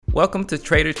Welcome to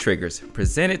Trader Triggers,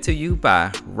 presented to you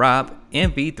by Rob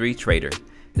MB3 Trader.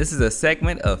 This is a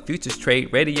segment of Futures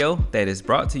Trade Radio that is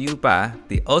brought to you by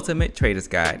The Ultimate Trader's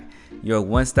Guide, your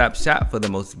one-stop shop for the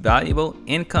most valuable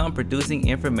income-producing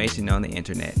information on the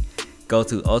internet. Go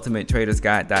to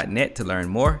ultimatetradersguide.net to learn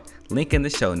more. Link in the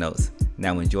show notes.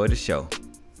 Now enjoy the show.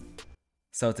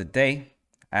 So today,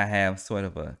 I have sort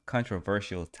of a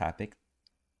controversial topic.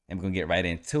 I'm going to get right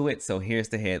into it. So here's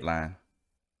the headline.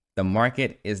 The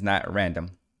market is not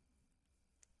random.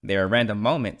 There are random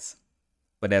moments,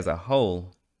 but as a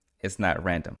whole, it's not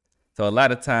random. So a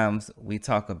lot of times we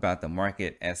talk about the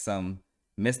market as some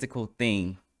mystical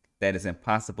thing that is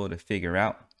impossible to figure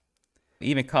out.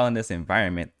 Even calling this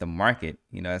environment the market,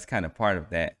 that's kind of part of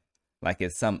that. Like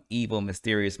it's some evil,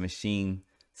 mysterious machine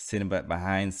sitting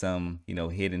behind some,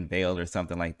 hidden veil or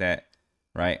something like that,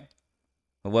 right?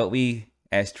 But what we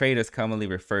as traders commonly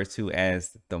refer to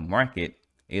as the market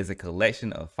is a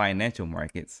collection of financial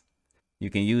markets. You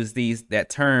can use that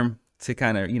term to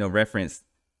kind of, reference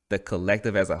the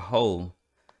collective as a whole.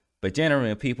 But generally,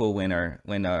 when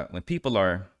people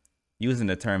are using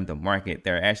the term the market,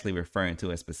 they're actually referring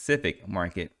to a specific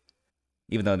market,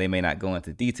 even though they may not go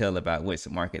into detail about which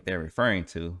market they're referring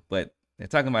to. But they're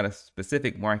talking about a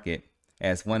specific market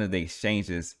as one of the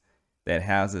exchanges that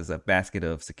houses a basket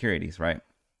of securities, right?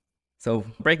 So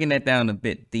breaking that down a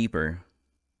bit deeper,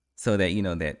 so that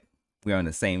that we're on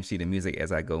the same sheet of music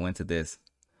as I go into this.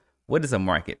 What is a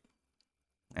market?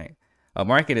 All right. A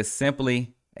market is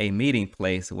simply a meeting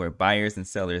place where buyers and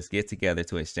sellers get together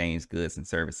to exchange goods and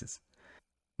services.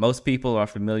 Most people are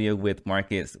familiar with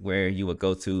markets where you would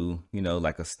go to,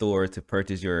 like a store to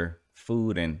purchase your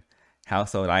food and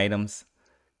household items,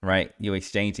 right? You're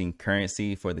exchanging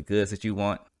currency for the goods that you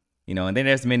want, and then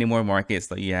there's many more markets.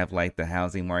 So you have like the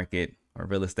housing market or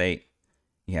real estate.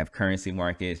 You have currency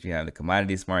markets, you have the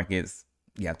commodities markets,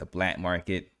 you have the black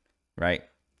market, right?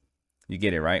 You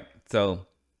get it, right? So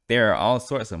there are all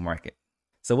sorts of markets.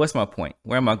 So what's my point?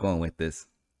 Where am I going with this?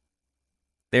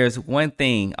 There's one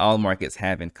thing all markets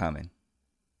have in common.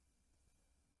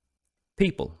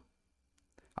 People.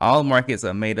 All markets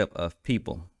are made up of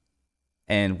people.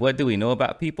 And what do we know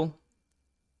about people?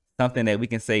 Something that we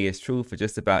can say is true for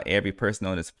just about every person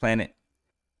on this planet.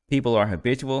 People are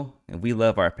habitual and we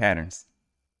love our patterns.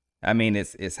 I mean,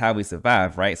 it's how we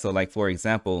survive, right? So like, for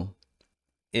example,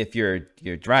 if you're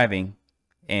driving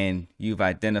and you've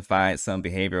identified some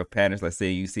behavioral patterns, let's say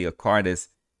you see a car that's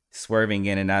swerving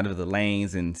in and out of the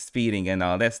lanes and speeding and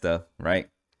all that stuff, right?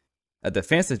 A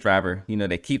defensive driver,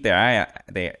 they keep their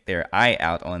eye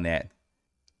out on that.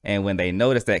 And when they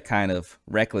notice that kind of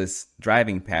reckless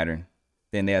driving pattern,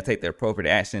 then they'll take the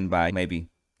appropriate action by maybe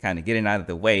kind of getting out of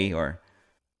the way or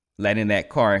letting that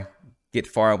car get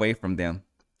far away from them.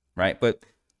 Right. But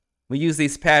we use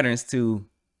these patterns to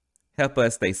help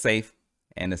us stay safe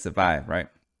and to survive. Right.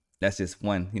 That's just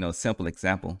one, simple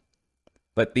example.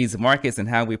 But these markets and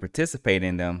how we participate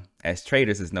in them as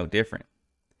traders is no different.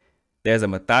 There's a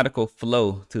methodical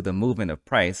flow to the movement of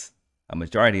price, a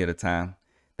majority of the time,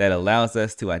 that allows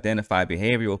us to identify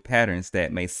behavioral patterns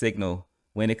that may signal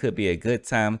when it could be a good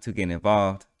time to get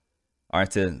involved or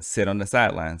to sit on the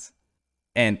sidelines.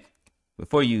 And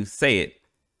before you say it,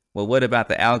 well, what about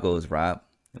the algos, Rob?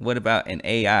 What about an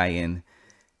AI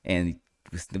and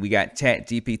we got Chat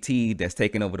GPT that's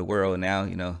taking over the world now?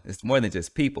 It's more than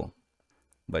just people,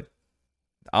 but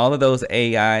all of those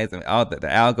AIs and all the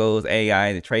algos,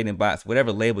 AI, the trading bots,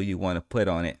 whatever label you want to put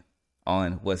on it,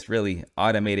 on what's really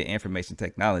automated information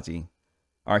technology,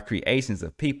 are creations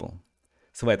of people.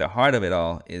 So at the heart of it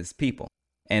all is people.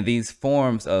 And these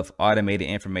forms of automated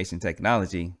information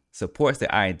technology supports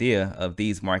the idea of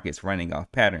these markets running off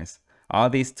patterns. All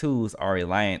these tools are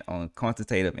reliant on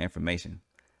quantitative information.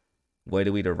 Where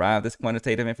do we derive this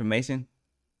quantitative information?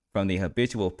 From the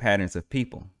habitual patterns of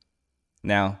people.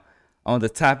 Now, on the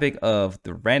topic of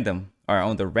the random, or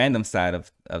on the random side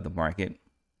of the market,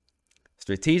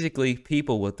 strategically,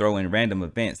 people will throw in random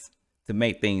events to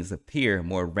make things appear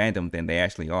more random than they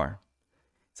actually are.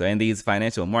 So in these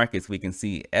financial markets, we can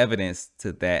see evidence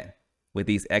to that with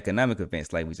these economic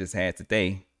events like we just had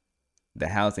today, the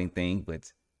housing thing,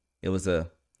 but it was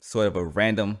a sort of a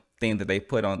random thing that they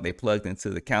plugged into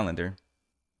the calendar.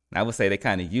 And I would say they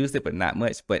kind of used it, but not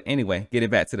much. But anyway, getting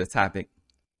back to the topic,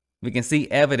 we can see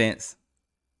evidence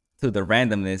to the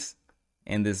randomness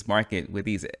in this market with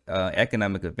these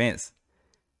economic events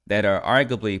that are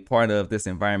arguably part of this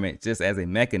environment just as a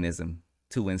mechanism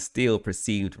to instill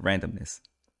perceived randomness.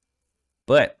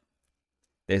 But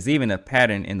there's even a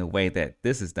pattern in the way that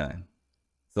this is done.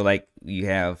 So like you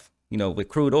have, with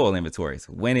crude oil inventories,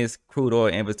 when is crude oil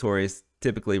inventories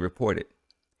typically reported?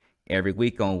 every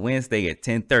week on Wednesday at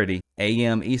 10:30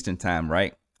 a.m. Eastern time,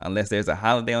 right? Unless there's a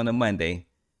holiday on a Monday,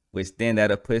 which then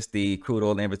that'll push the crude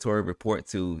oil inventory report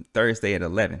to Thursday at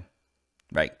 11,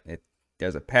 right?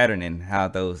 There's a pattern in how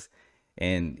those,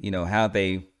 and how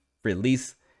they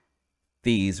release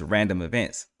these random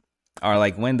events. Or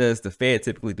like, when does the Fed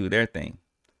typically do their thing?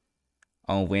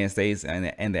 On Wednesdays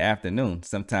and in the afternoon.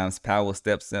 Sometimes Powell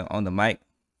steps on the mic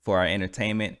for our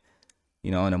entertainment,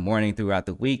 in the morning throughout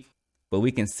the week. But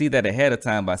we can see that ahead of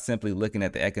time by simply looking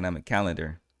at the economic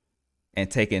calendar and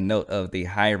taking note of the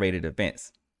high rated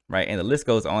events, right? And the list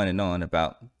goes on and on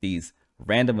about these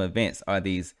random events, or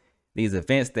these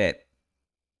events that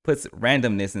puts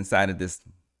randomness inside of this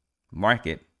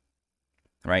market,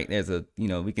 right? There's a,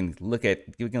 we can look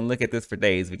at this for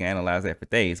days. We can analyze that for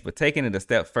days, but taking it a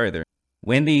step further,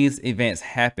 when these events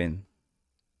happen,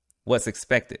 what's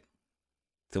expected?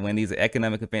 So when these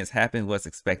economic events happen, what's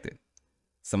expected?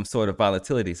 Some sort of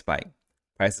volatility spike.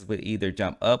 Prices would either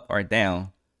jump up or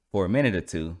down for a minute or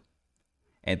two,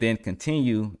 and then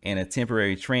continue in a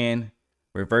temporary trend,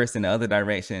 reverse in the other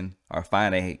direction, or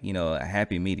find a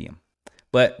happy medium.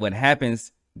 But what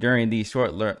happens during these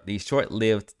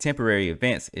short-lived temporary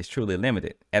events is truly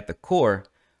limited. At the core,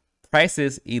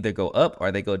 prices either go up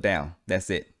or they go down. That's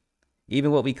it.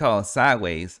 Even what we call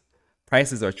sideways,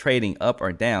 prices are trading up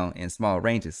or down in small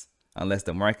ranges, unless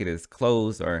the market is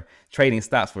closed or trading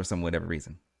stops for some whatever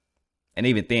reason. And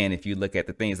even then, if you look at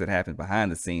the things that happen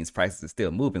behind the scenes, prices are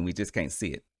still moving. We just can't see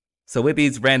it. So with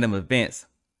these random events,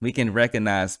 we can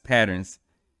recognize patterns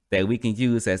that we can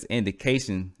use as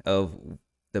indication of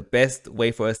the best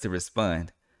way for us to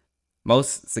respond.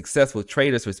 Most successful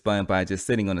traders respond by just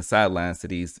sitting on the sidelines to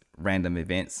these random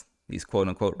events, these quote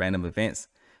unquote random events,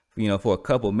 for a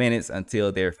couple minutes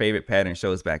until their favorite pattern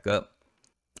shows back up.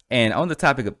 And on the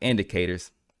topic of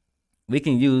indicators, we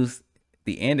can use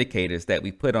the indicators that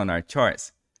we put on our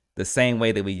charts the same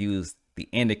way that we use the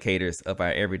indicators of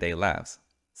our everyday lives.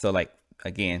 So like,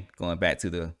 again, going back to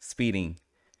the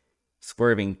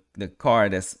swerving, the car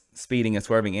that's speeding and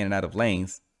swerving in and out of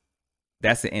lanes,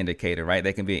 that's an indicator, right?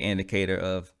 That can be an indicator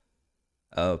of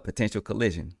a potential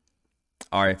collision.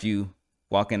 Or if you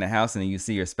walk in the house and you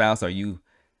see your spouse, or you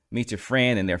meet your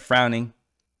friend and they're frowning,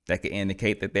 that could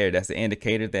indicate that's an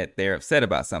indicator that they're upset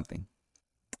about something.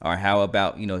 Or how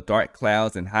about, dark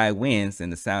clouds and high winds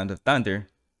and the sound of thunder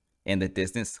in the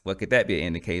distance? What could that be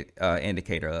an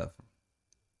indicator of?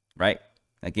 Right?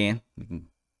 Again,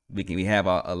 we have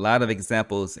a lot of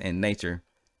examples in nature.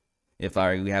 If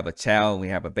we have a child, we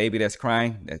have a baby that's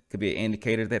crying, that could be an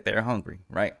indicator that they're hungry,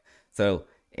 right? So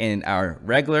in our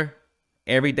regular,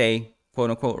 everyday, quote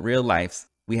unquote, real lives,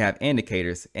 we have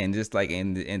indicators. And just like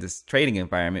in this trading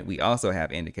environment, we also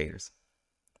have indicators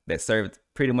that serve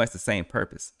pretty much the same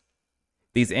purpose.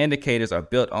 These indicators are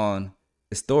built on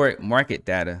historic market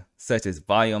data, such as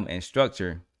volume and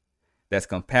structure, that's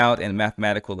compiled in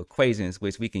mathematical equations,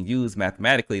 which we can use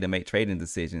mathematically to make trading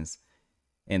decisions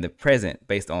in the present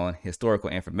based on historical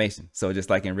information. So just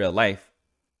like in real life,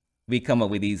 we come up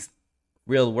with these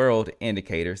real world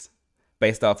indicators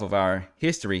based off of our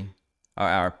history or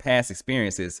our past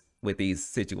experiences with these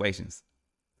situations.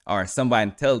 Or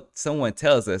someone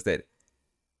tells us that,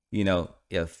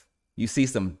 if you see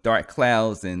some dark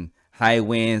clouds and high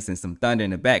winds and some thunder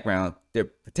in the background, there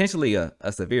potentially a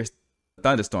severe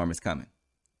thunderstorm is coming,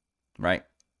 right?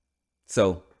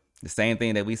 So the same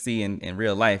thing that we see in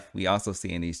real life, we also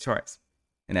see in these charts.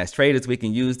 And as traders, we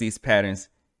can use these patterns,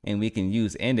 and we can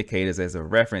use indicators as a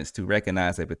reference to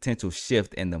recognize a potential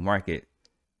shift in the market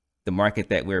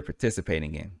that we're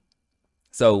participating in.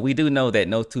 So we do know that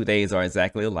no 2 days are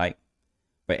exactly alike,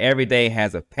 but every day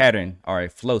has a pattern or a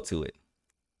flow to it.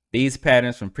 These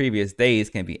patterns from previous days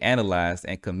can be analyzed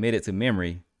and committed to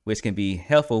memory, which can be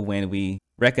helpful when we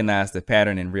recognize the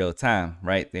pattern in real time,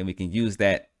 right? Then we can use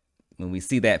that when we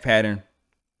see that pattern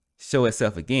show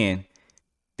itself again.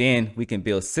 Then we can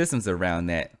build systems around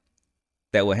that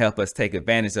will help us take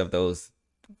advantage of those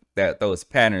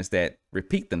patterns that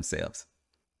repeat themselves.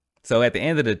 So at the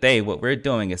end of the day, what we're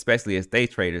doing, especially as day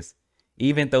traders,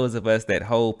 even those of us that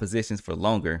hold positions for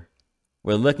longer,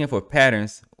 we're looking for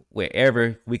patterns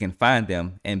wherever we can find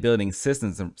them and building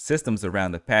systems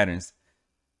around the patterns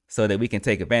so that we can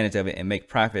take advantage of it and make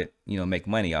profit, make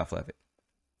money off of it.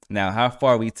 Now, how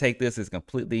far we take this is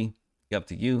completely up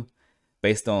to you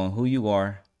based on who you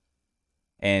are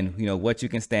and, what you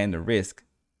can stand the risk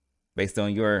based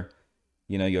on your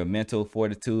mental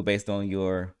fortitude, based on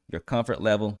your comfort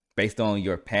level, based on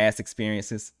your past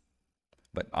experiences.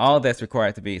 But all that's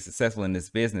required to be successful in this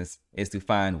business is to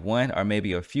find one or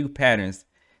maybe a few patterns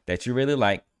that you really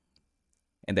like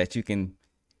and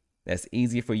that's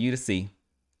easy for you to see,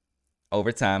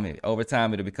 Over time,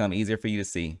 it'll become easier for you to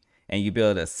see, and you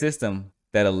build a system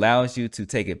that allows you to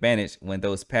take advantage when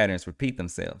those patterns repeat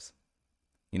themselves.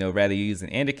 Rather using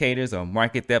indicators or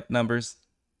market depth numbers,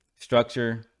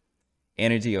 structure,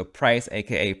 energy or price,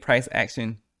 aka price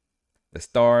action, the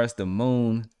stars, the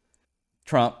moon,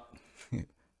 Trump,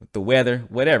 the weather,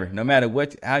 whatever. No matter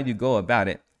how you go about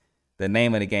it, the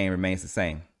name of the game remains the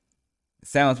same. It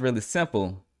sounds really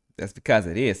simple. That's because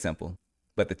it is simple.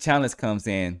 But the challenge comes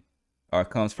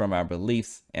from our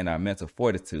beliefs and our mental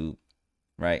fortitude,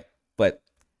 right? But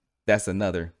that's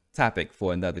another topic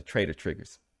for another Trader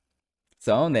Triggers.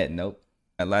 So on that note,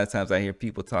 a lot of times I hear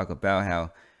people talk about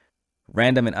how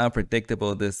random and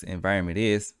unpredictable this environment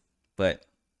is, but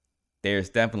there's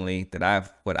definitely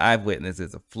what I've witnessed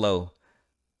is a flow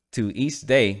to each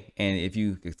day. And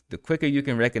the quicker you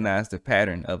can recognize the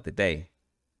pattern of the day,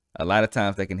 a lot of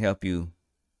times that can help you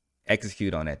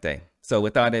execute on that day. So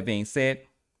with all that being said,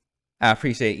 I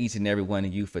appreciate each and every one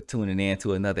of you for tuning in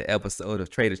to another episode of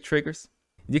Trader Triggers.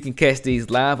 You can catch these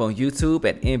live on YouTube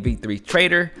at MV3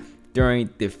 Trader during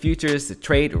the Futures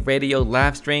Trade Radio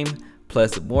live stream,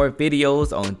 plus more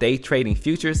videos on day trading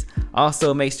futures.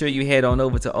 Also, make sure you head on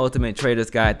over to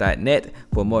ultimatetradersguide.net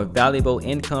for more valuable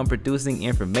income producing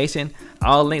information.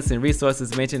 All links and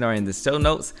resources mentioned are in the show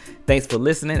notes. Thanks for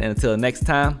listening, and until next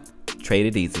time, trade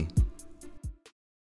it easy.